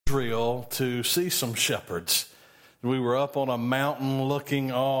Israel to see some shepherds. We were up on a mountain looking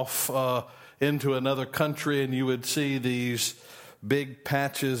off into another country, and you would see these big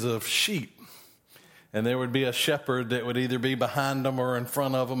patches of sheep. And there would be a shepherd that would either be behind them or in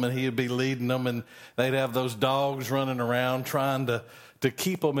front of them, and he would be leading them, and they'd have those dogs running around trying to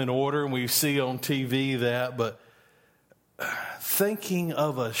keep them in order. And we see on TV that, but thinking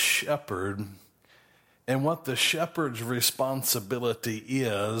of a shepherd and what the shepherd's responsibility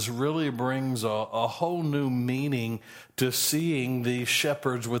is really brings a whole new meaning to seeing these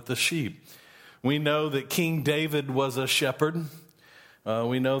shepherds with the sheep. We know that King David was a shepherd.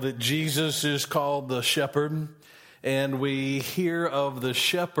 We know that Jesus is called the shepherd. And we hear of the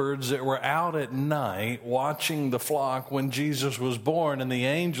shepherds that were out at night watching the flock when Jesus was born, and the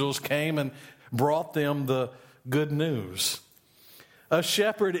angels came and brought them the good news. A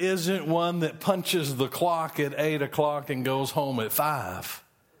shepherd isn't one that punches the clock at 8 o'clock and goes home at 5.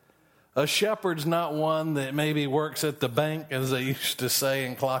 A shepherd's not one that maybe works at the bank, as they used to say,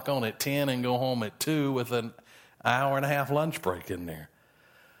 and clock on at 10 and go home at 2 with an hour and a half lunch break in there.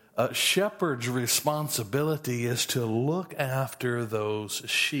 A shepherd's responsibility is to look after those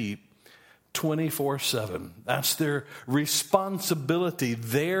sheep 24/7. That's their responsibility.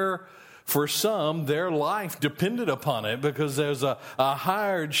 For some, their life depended upon it, because there's a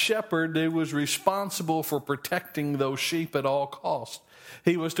hired shepherd that was responsible for protecting those sheep at all costs.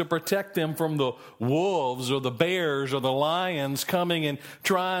 He was to protect them from the wolves or the bears or the lions coming and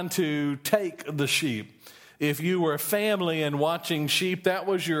trying to take the sheep. If you were a family and watching sheep, that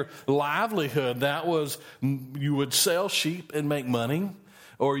was your livelihood. You would sell sheep and make money,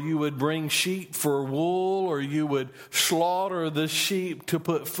 or you would bring sheep for wool, or you would slaughter the sheep to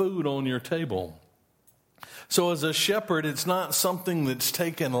put food on your table. So as a shepherd, it's not something that's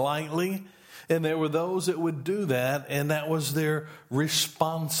taken lightly, and there were those that would do that, and that was their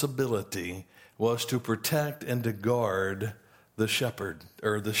responsibility, was to protect and to guard the shepherd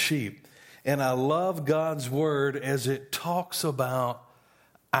or the sheep. And I love God's word as it talks about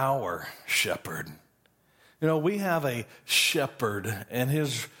our shepherd. You know, we have a shepherd, and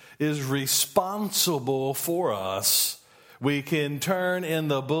his is responsible for us. We can turn in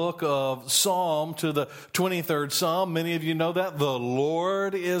the book of Psalm to the 23rd Psalm. Many of you know that. The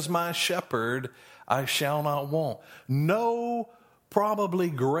Lord is my shepherd, I shall not want. No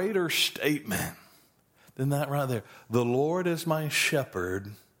probably greater statement than that right there. The Lord is my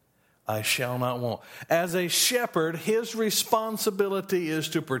shepherd, I shall not want. As a shepherd, his responsibility is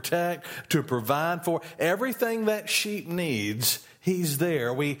to protect, to provide for everything that sheep needs. He's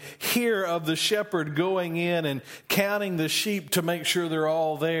there. We hear of the shepherd going in and counting the sheep to make sure they're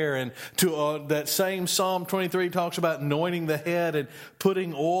all there. And that same Psalm 23 talks about anointing the head and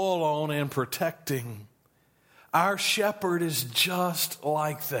putting oil on and protecting. Our shepherd is just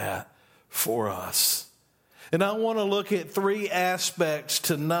like that for us. And I want to look at 3 aspects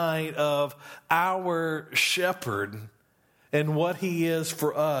tonight of our shepherd and what he is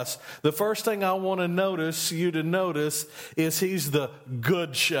for us. The first thing I want you to notice is he's the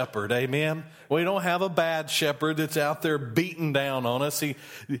good shepherd. Amen. We don't have a bad shepherd that's out there beating down on us.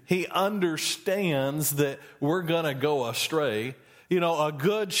 He understands that we're going to go astray. You know, a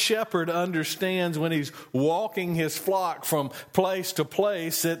good shepherd understands when he's walking his flock from place to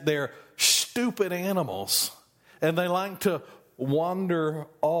place that they're stupid animals. And they like to wander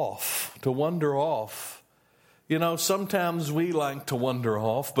off. You know, sometimes we like to wander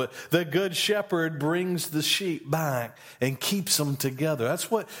off, but the good shepherd brings the sheep back and keeps them together. That's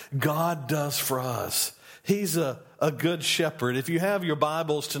what God does for us. He's a good shepherd. If you have your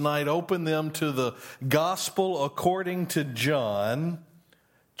Bibles tonight, open them to the Gospel according to John,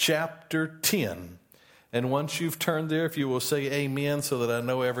 chapter 10. And once you've turned there, if you will say amen so that I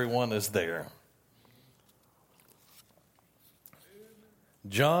know everyone is there.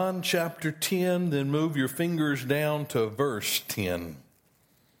 John chapter 10, then move your fingers down to verse 10.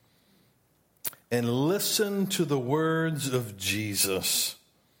 And listen to the words of Jesus.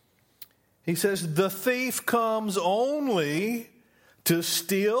 He says, the thief comes only to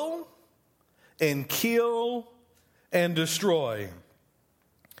steal and kill and destroy.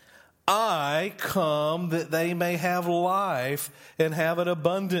 I come that they may have life and have it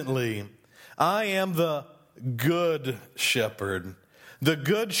abundantly. I am the good shepherd. The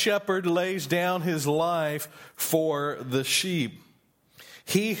good shepherd lays down his life for the sheep.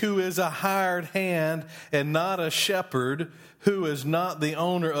 He who is a hired hand and not a shepherd, who is not the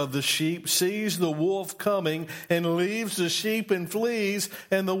owner of the sheep, sees the wolf coming and leaves the sheep and flees,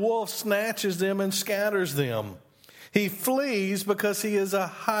 and the wolf snatches them and scatters them. He flees because he is a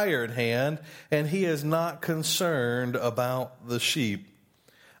hired hand, and he is not concerned about the sheep.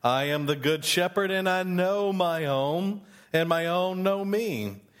 I am the good shepherd, and I know my own, and my own know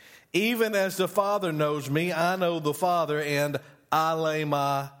me. Even as the Father knows me, I know the Father, and I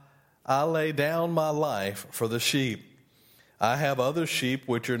lay down my life for the sheep. I have other sheep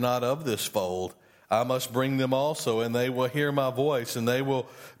which are not of this fold. I must bring them also, and they will hear my voice, and they will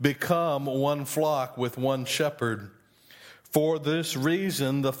become one flock with one shepherd. For this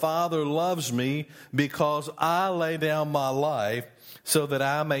reason the Father loves me, because I lay down my life so that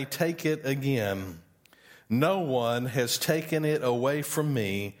I may take it again. No one has taken it away from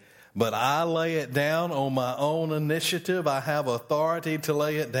me, but I lay it down on my own initiative. I have authority to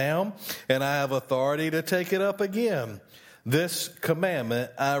lay it down, and I have authority to take it up again. This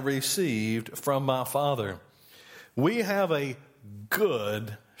commandment I received from my Father. We have a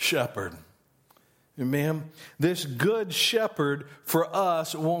good shepherd. Amen. This good shepherd for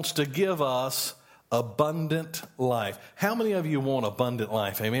us wants to give us abundant life. How many of you want abundant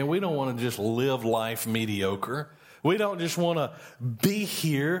life? Amen. We don't want to just live life mediocre. We don't just want to be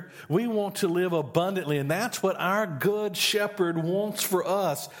here. We want to live abundantly, and that's what our good shepherd wants for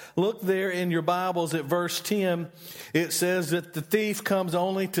us. Look there in your Bibles at verse 10. It says that the thief comes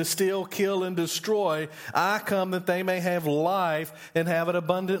only to steal, kill, and destroy. I come that they may have life and have it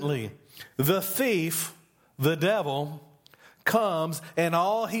abundantly. The thief, the devil, comes, and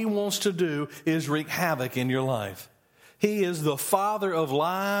all he wants to do is wreak havoc in your life. He is the father of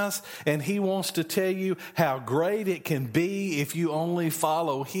lies, and he wants to tell you how great it can be if you only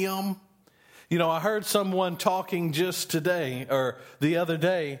follow him. You know, I heard someone talking just today or the other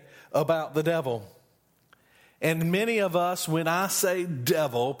day about the devil. And many of us, when I say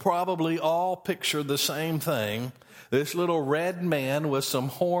devil, probably all picture the same thing. This little red man with some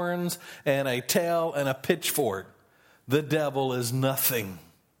horns and a tail and a pitchfork. The devil is nothing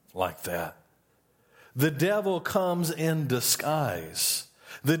like that. The devil comes in disguise.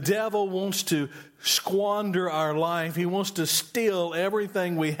 The devil wants to squander our life. He wants to steal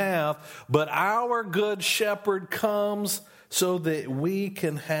everything we have. But our good shepherd comes so that we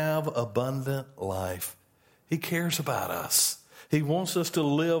can have abundant life. He cares about us. He wants us to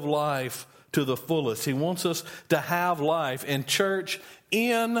live life to the fullest. He wants us to have life. And church,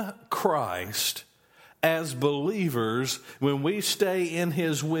 in Christ, as believers, when we stay in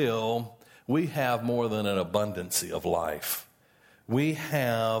His will, we have more than an abundance of life. We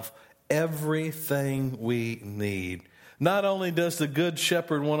have everything we need. Not only does the good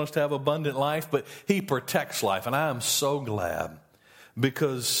shepherd want us to have abundant life, but he protects life. And I am so glad,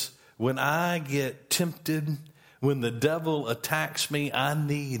 because when I get tempted, when the devil attacks me, I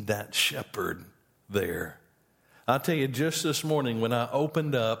need that shepherd there. I'll tell you, just this morning when I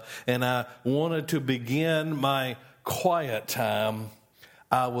opened up and I wanted to begin my quiet time,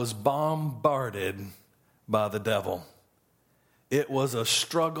 I was bombarded by the devil. It was a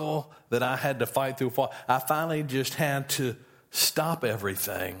struggle that I had to fight through. I finally just had to stop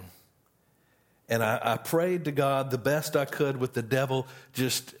everything. And I prayed to God the best I could with the devil.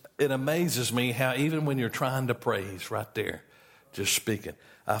 Just, it amazes me how even when you're trying to pray, he's right there, just speaking.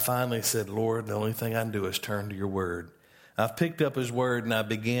 I finally said, Lord, the only thing I can do is turn to your word. I picked up his word and I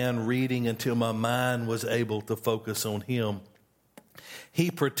began reading until my mind was able to focus on him. He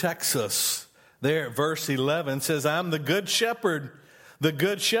protects us. There at verse 11 says, I'm the good shepherd. The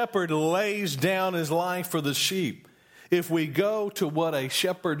good shepherd lays down his life for the sheep. If we go to what a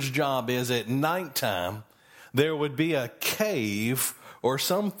shepherd's job is at nighttime, there would be a cave or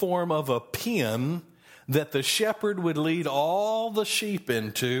some form of a pen that the shepherd would lead all the sheep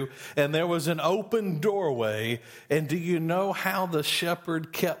into, and there was an open doorway. And do you know how the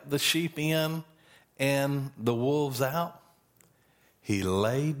shepherd kept the sheep in and the wolves out? He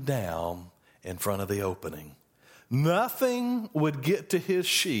laid down in front of the opening. Nothing would get to his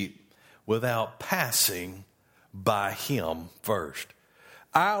sheep without passing by him first.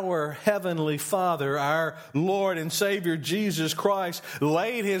 Our Heavenly Father, our Lord and Savior Jesus Christ,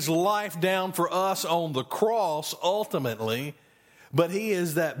 laid his life down for us on the cross ultimately, but he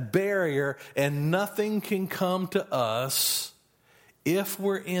is that barrier, and nothing can come to us if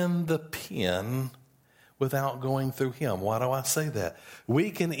we're in the pen without going through him. Why do I say that?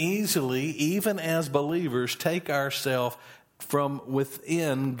 We can easily, even as believers, take ourselves from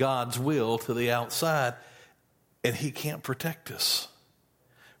within God's will to the outside, and he can't protect us.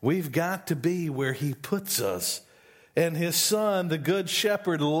 We've got to be where he puts us. And his son, the good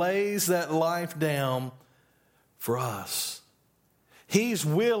shepherd, lays that life down for us. He's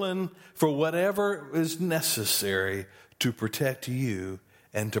willing for whatever is necessary to protect you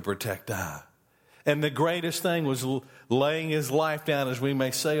and to protect I. And the greatest thing was laying his life down, as we may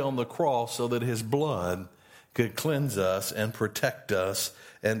say, on the cross so that his blood could cleanse us and protect us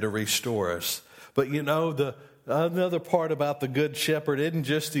and to restore us. But the another part about the Good Shepherd isn't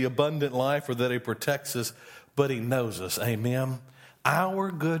just the abundant life or that he protects us, but he knows us. Amen.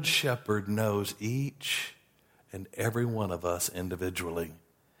 Our Good Shepherd knows each and every one of us individually.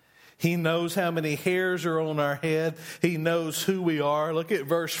 He knows how many hairs are on our head. He knows who we are. Look at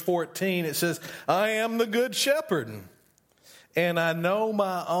verse 14. It says, I am the Good Shepherd, and I know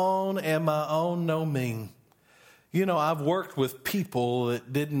my own, and my own know me. I've worked with people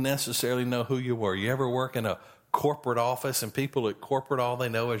that didn't necessarily know who you were. You ever work in a corporate office and people at corporate, all they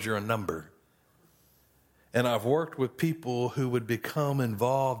know is you're a number? And I've worked with people who would become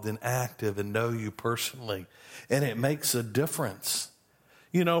involved and active and know you personally. And it makes a difference.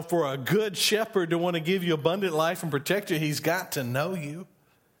 For a good shepherd to want to give you abundant life and protect you, he's got to know you.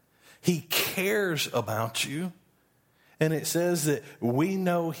 He cares about you. And it says that we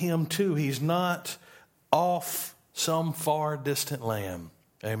know him too. He's not off some far distant land.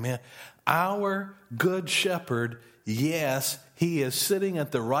 Amen. Our good shepherd, yes, he is sitting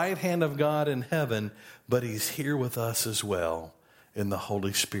at the right hand of God in heaven, but he's here with us as well in the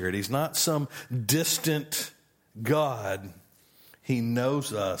Holy Spirit. He's not some distant God. He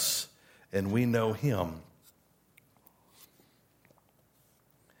knows us and we know him.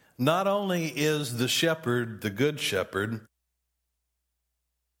 Not only is the shepherd the good shepherd,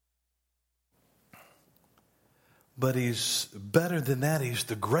 but he's better than that. He's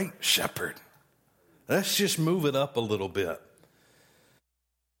the great shepherd. Let's just move it up a little bit.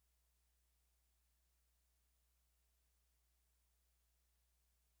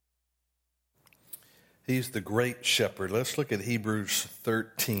 He's the great shepherd. Let's look at Hebrews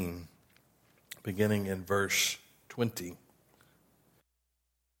 13, beginning in verse 20.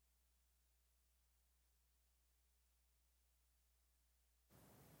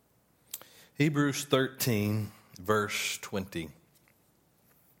 Hebrews 13, verse 20.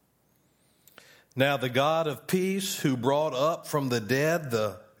 Now the God of peace, who brought up from the dead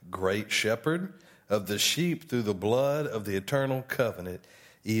the great shepherd of the sheep through the blood of the eternal covenant,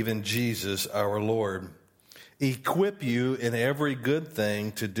 even Jesus our Lord, equip you in every good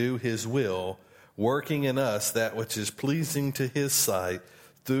thing to do his will, working in us that which is pleasing to his sight,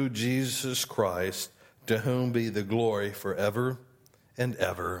 through Jesus Christ, to whom be the glory forever and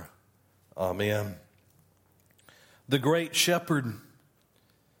ever. Amen. The great shepherd,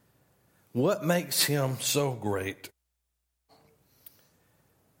 what makes him so great?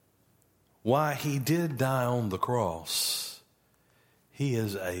 Why, he did die on the cross. He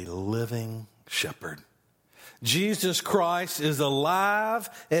is a living shepherd. Jesus Christ is alive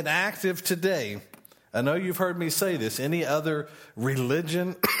and active today. I know you've heard me say this. Any other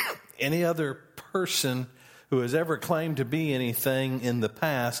religion, any other person who has ever claimed to be anything in the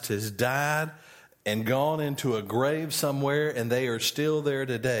past has died and gone into a grave somewhere, and they are still there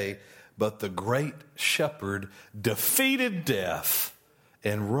today. But the great shepherd defeated death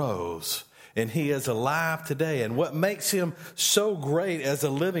and rose, and he is alive today. And what makes him so great as a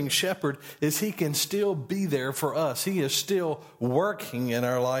living shepherd is he can still be there for us. He is still working in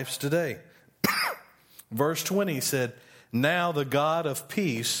our lives today. Verse 20 said, now the God of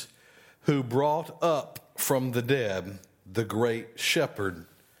peace, who brought up from the dead the great shepherd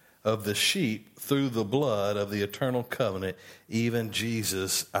of the sheep through the blood of the eternal covenant, even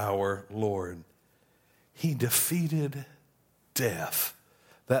Jesus our Lord. He defeated death.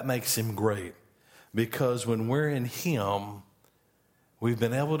 That makes him great, because when we're in him, we've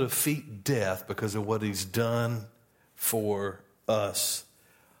been able to defeat death because of what he's done for us.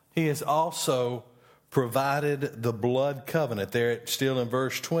 He has also provided the blood covenant. There, still in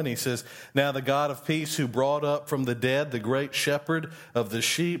verse 20, says, now the God of peace, who brought up from the dead the great shepherd of the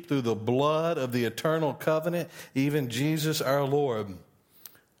sheep through the blood of the eternal covenant, even Jesus our Lord.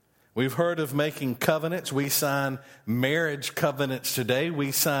 We've heard of making covenants. We sign marriage covenants today.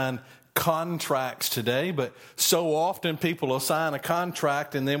 We sign contracts today, but so often people will sign a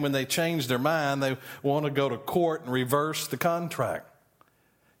contract, and then when they change their mind, they want to go to court and reverse the contract.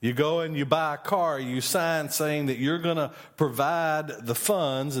 You go and you buy a car, you sign saying that you're going to provide the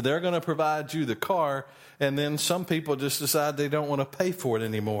funds, they're going to provide you the car, and then some people just decide they don't want to pay for it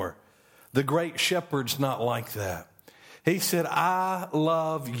anymore. The great shepherd's not like that. He said, I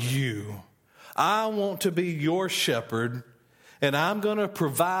love you. I want to be your shepherd, and I'm going to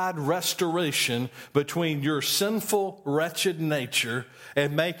provide restoration between your sinful, wretched nature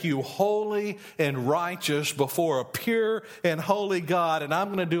and make you holy and righteous before a pure and holy God. And I'm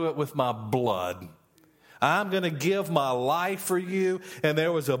going to do it with my blood. I'm going to give my life for you. And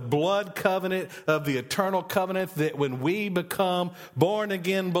there was a blood covenant of the eternal covenant that when we become born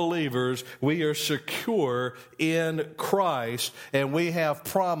again believers, we are secure in Christ and we have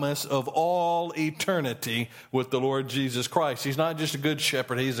promise of all eternity with the Lord Jesus Christ. He's not just a good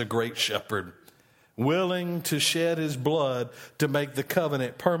shepherd, he's a great shepherd, willing to shed his blood to make the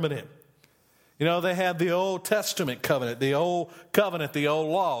covenant permanent. You know, they had the Old Testament covenant, the old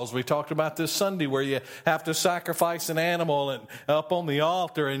laws. We talked about this Sunday where you have to sacrifice an animal and up on the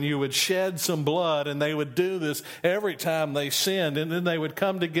altar and you would shed some blood, and they would do this every time they sinned. And then they would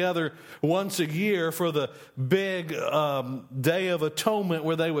come together once a year for the big Day of Atonement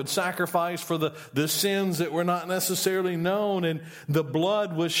where they would sacrifice for the sins that were not necessarily known. And the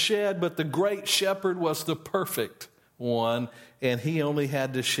blood was shed, but the great shepherd was the perfect one, and he only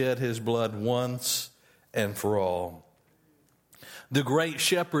had to shed his blood once and for all. The great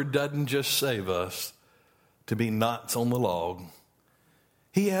shepherd doesn't just save us to be knots on the log.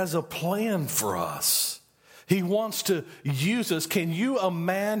 He has a plan for us. He wants to use us. Can you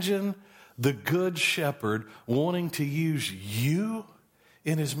imagine the good shepherd wanting to use you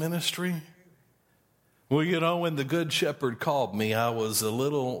in his ministry? Well, you know, when the good shepherd called me, I was a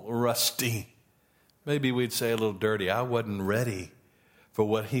little rusty. Maybe we'd say a little dirty. I wasn't ready for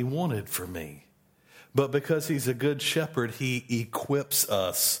what he wanted for me. But because he's a good shepherd, he equips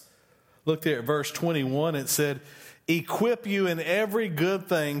us. Look there at verse 21. It said, equip you in every good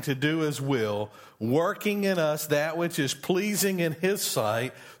thing to do his will, working in us that which is pleasing in his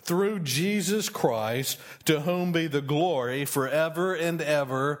sight through Jesus Christ, to whom be the glory forever and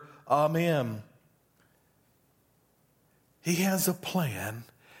ever. Amen. He has a plan.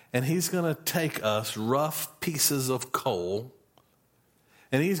 And he's going to take us rough pieces of coal,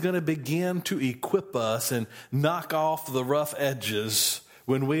 and he's going to begin to equip us and knock off the rough edges.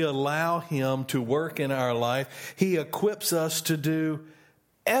 When we allow him to work in our life, he equips us to do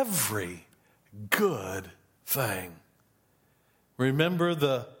every good thing. Remember,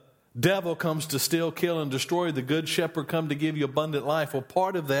 the devil comes to steal, kill, and destroy. The good shepherd come to give you abundant life. Well,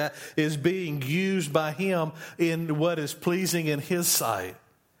 part of that is being used by him in what is pleasing in his sight.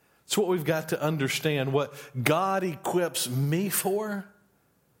 It's what we've got to understand. What God equips me for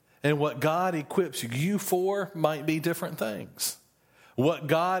and what God equips you for might be different things. What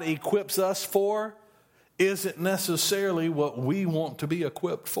God equips us for isn't necessarily what we want to be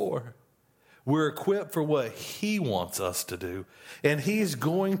equipped for. We're equipped for what he wants us to do. And he's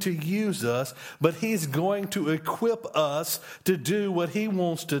going to use us, but he's going to equip us to do what he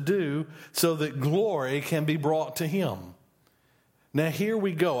wants to do so that glory can be brought to him. Now, here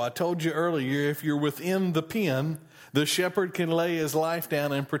we go. I told you earlier, if you're within the pen, the shepherd can lay his life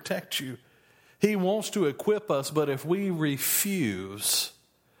down and protect you. He wants to equip us, but if we refuse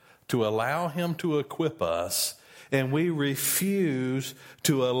to allow him to equip us, and we refuse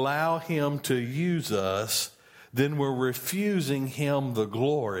to allow him to use us, then we're refusing him the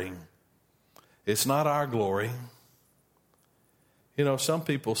glory. It's not our glory. You know, some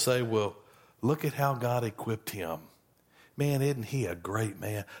people say, well, look at how God equipped him. Man, isn't he a great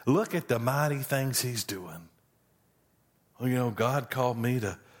man? Look at the mighty things he's doing. Well, you know, God called me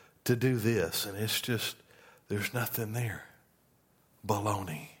to do this, and it's just, there's nothing there.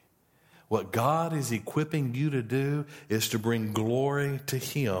 Baloney. What God is equipping you to do is to bring glory to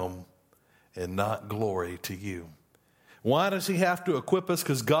him and not glory to you. Why does he have to equip us?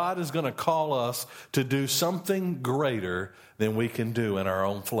 Because God is going to call us to do something greater than we can do in our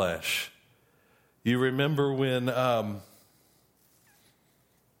own flesh. You remember when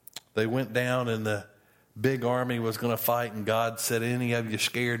they went down and the big army was going to fight, and God said, any of you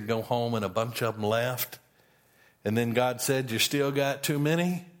scared, go home, and a bunch of them left. And then God said, you still got too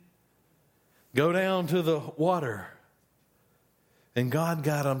many? Go down to the water. And God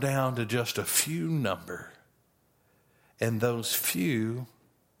got them down to just a few number. And those few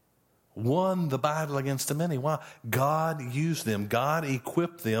won the battle against the many. Why? God used them. God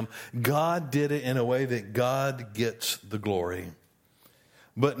equipped them. God did it in a way that God gets the glory.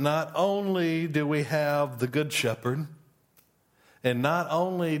 But not only do we have the good shepherd, and not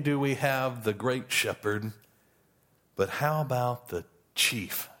only do we have the great shepherd, but how about the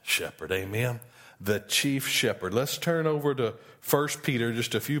chief shepherd? Amen? The chief shepherd. Let's turn over to 1 Peter,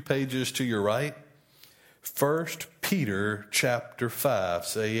 just a few pages to your right. 1 Peter chapter 5.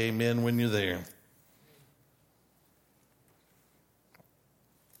 Say amen when you're there.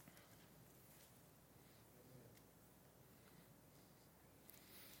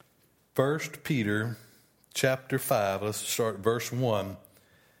 1 Peter chapter 5, let's start verse 1.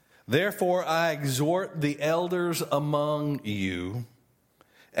 Therefore I exhort the elders among you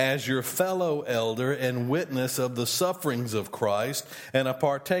as your fellow elder and witness of the sufferings of Christ, and a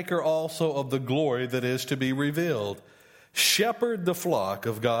partaker also of the glory that is to be revealed. Shepherd the flock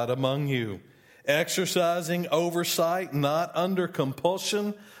of God among you, exercising oversight not under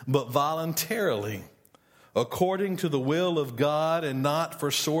compulsion, but voluntarily, according to the will of God, and not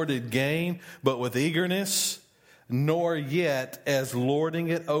for sordid gain, but with eagerness, nor yet as lording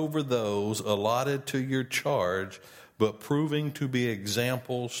it over those allotted to your charge, but proving to be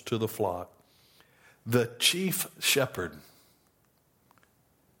examples to the flock. The chief shepherd,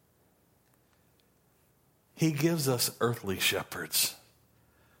 he gives us earthly shepherds.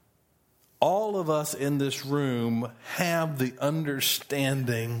 All of us in this room have the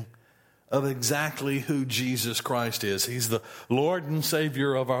understanding of exactly who Jesus Christ is. He's the Lord and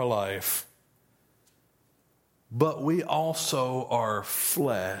Savior of our life. But we also are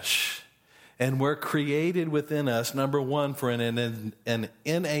flesh, and we're created within us, number one, for an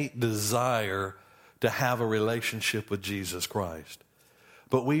innate desire to have a relationship with Jesus Christ.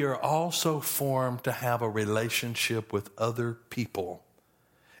 But we are also formed to have a relationship with other people.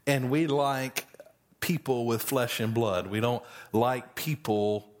 And we like people with flesh and blood. We don't like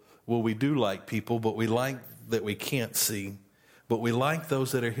people, well, we do like people, but we like that we can't see. But we like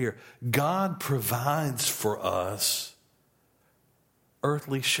those that are here. God provides for us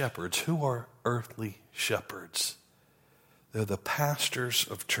earthly shepherds. Who are earthly shepherds? They're the pastors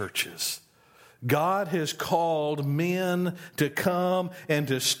of churches. God has called men to come and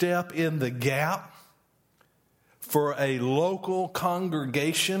to step in the gap for a local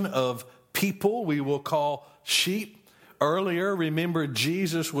congregation of people we will call sheep. Earlier, remember,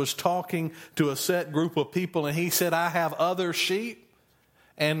 Jesus was talking to a set group of people, and he said, I have other sheep,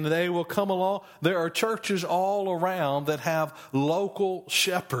 and they will come along. There are churches all around that have local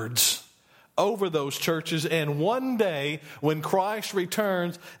shepherds over those churches, and one day, when Christ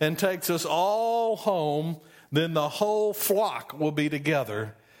returns and takes us all home, then the whole flock will be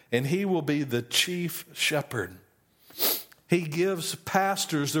together, and he will be the chief shepherd. He gives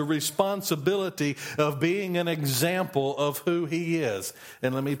pastors the responsibility of being an example of who he is.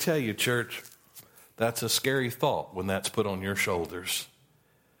 And let me tell you, church, that's a scary thought when that's put on your shoulders.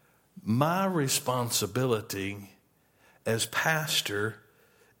 My responsibility as pastor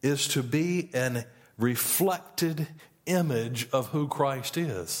is to be a reflected image of who Christ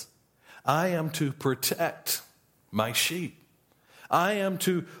is. I am to protect my sheep. I am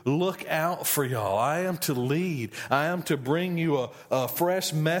to look out for y'all. I am to lead. I am to bring you a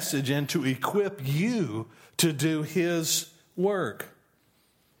fresh message and to equip you to do his work.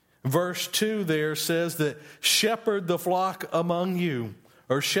 Verse 2 there says that shepherd the flock among you,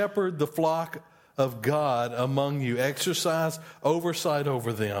 or shepherd the flock of God among you. Exercise oversight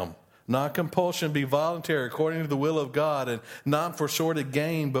over them. Not compulsion, be voluntary according to the will of God, and not for sordid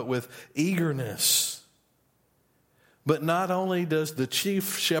gain, but with eagerness. But not only does the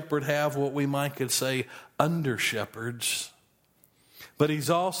chief shepherd have what we might could say under shepherds, but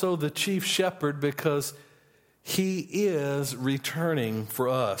he's also the chief shepherd because he is returning for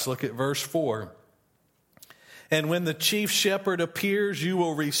us. Look at verse 4. And when the chief shepherd appears, you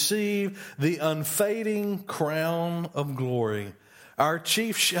will receive the unfading crown of glory. Our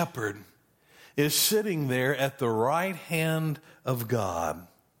chief shepherd is sitting there at the right hand of God,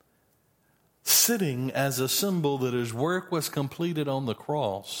 sitting as a symbol that his work was completed on the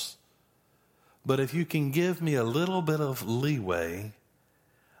cross. But if you can give me a little bit of leeway,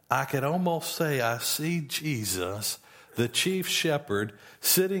 I could almost say I see Jesus, the chief shepherd,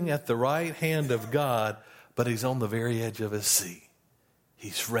 sitting at the right hand of God, but he's on the very edge of his seat.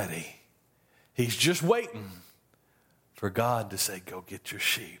 He's ready. He's just waiting for God to say, go get your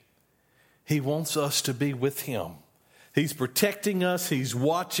sheep. He wants us to be with him. He's protecting us. He's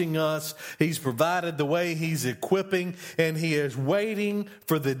watching us. He's provided the way. He's equipping. And he is waiting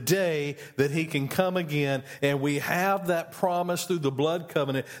for the day that he can come again. And we have that promise through the blood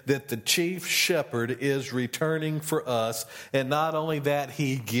covenant that the chief shepherd is returning for us. And not only that,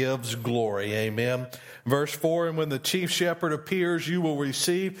 he gives glory. Amen. Verse 4, and when the chief shepherd appears, you will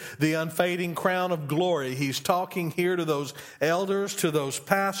receive the unfading crown of glory. He's talking here to those elders, to those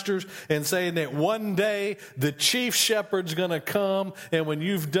pastors, and saying that one day the chief shepherd's going to come, and when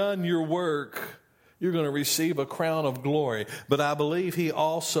you've done your work, you're going to receive a crown of glory. But I believe he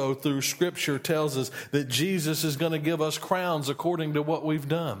also, through Scripture, tells us that Jesus is going to give us crowns according to what we've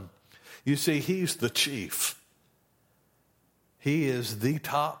done. You see, he's the chief. He is the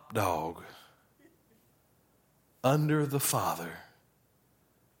top dog under the Father.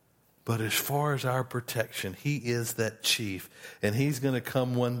 But as far as our protection, he is that chief. And he's going to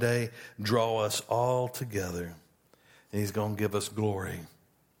come one day, draw us all together. And he's going to give us glory.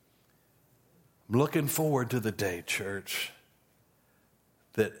 I'm looking forward to the day, church,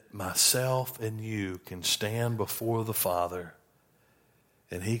 that myself and you can stand before the Father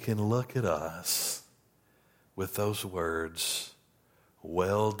and He can look at us with those words,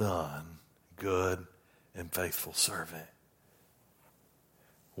 "Well done, good and faithful servant."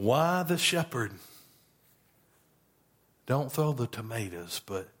 Why the shepherd? Don't throw the tomatoes,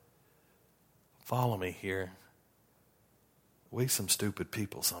 but follow me here. We some stupid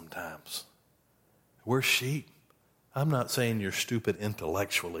people sometimes. We're sheep. I'm not saying you're stupid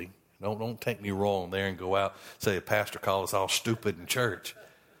intellectually. Don't take me wrong there and go out and say a pastor called us all stupid in church.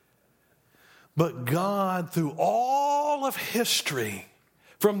 But God, through all of history,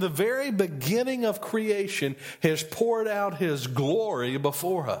 from the very beginning of creation, has poured out His glory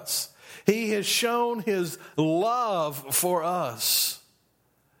before us. He has shown His love for us.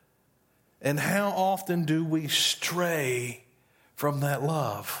 And how often do we stray from that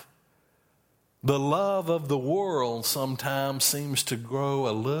love? The love of the world sometimes seems to grow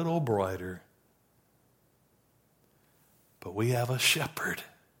a little brighter. But we have a shepherd,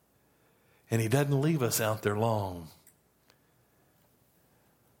 and He doesn't leave us out there long.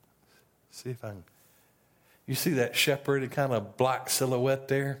 See if I can. You see that shepherd, a kind of black silhouette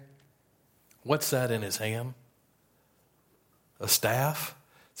there? What's that in his hand? A staff?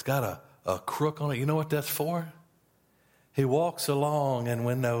 It's got a crook on it. You know what that's for? He walks along, and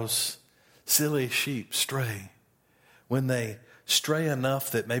when those silly sheep stray, when they stray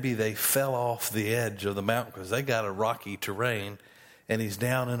enough that maybe they fell off the edge of the mountain because they got a rocky terrain and he's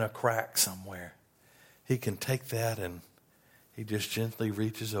down in a crack somewhere, He can take that and He just gently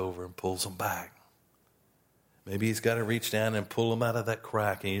reaches over and pulls them back. Maybe He's got to reach down and pull them out of that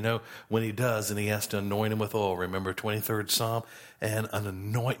crack. And you know, when He does, and He has to anoint them with oil. Remember 23rd Psalm? And an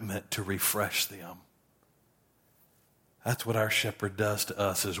anointment to refresh them. That's what our shepherd does to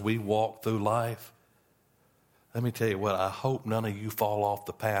us as we walk through life. Let me tell you what, I hope none of you fall off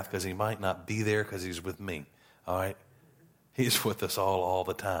the path because He might not be there because He's with me. All right? He's with us all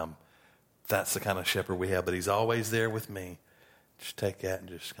the time. That's the kind of shepherd we have, but He's always there with me. Just take that and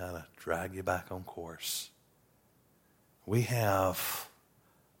just kind of drag you back on course. We have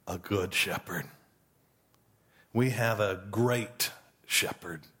a good shepherd. We have a great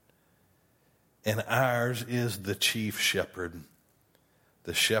shepherd. And ours is the chief shepherd.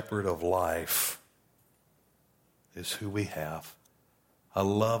 The shepherd of life is who we have. I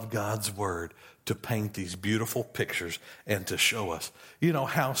love God's word to paint these beautiful pictures and to show us. You know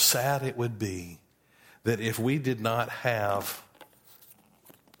how sad it would be that if we did not have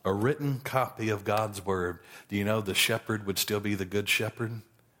a written copy of God's word, do you know the shepherd would still be the good shepherd?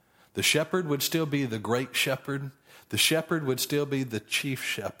 The shepherd would still be the great shepherd. The shepherd would still be the chief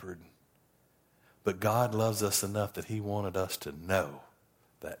shepherd. But God loves us enough that He wanted us to know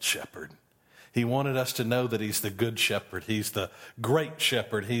that shepherd. He wanted us to know that He's the good shepherd. He's the great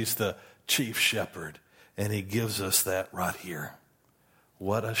shepherd. He's the chief shepherd. And He gives us that right here.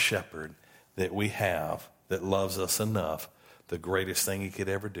 What a shepherd that we have that loves us enough. The greatest thing He could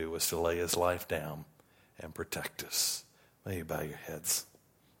ever do was to lay His life down and protect us. May you bow your heads.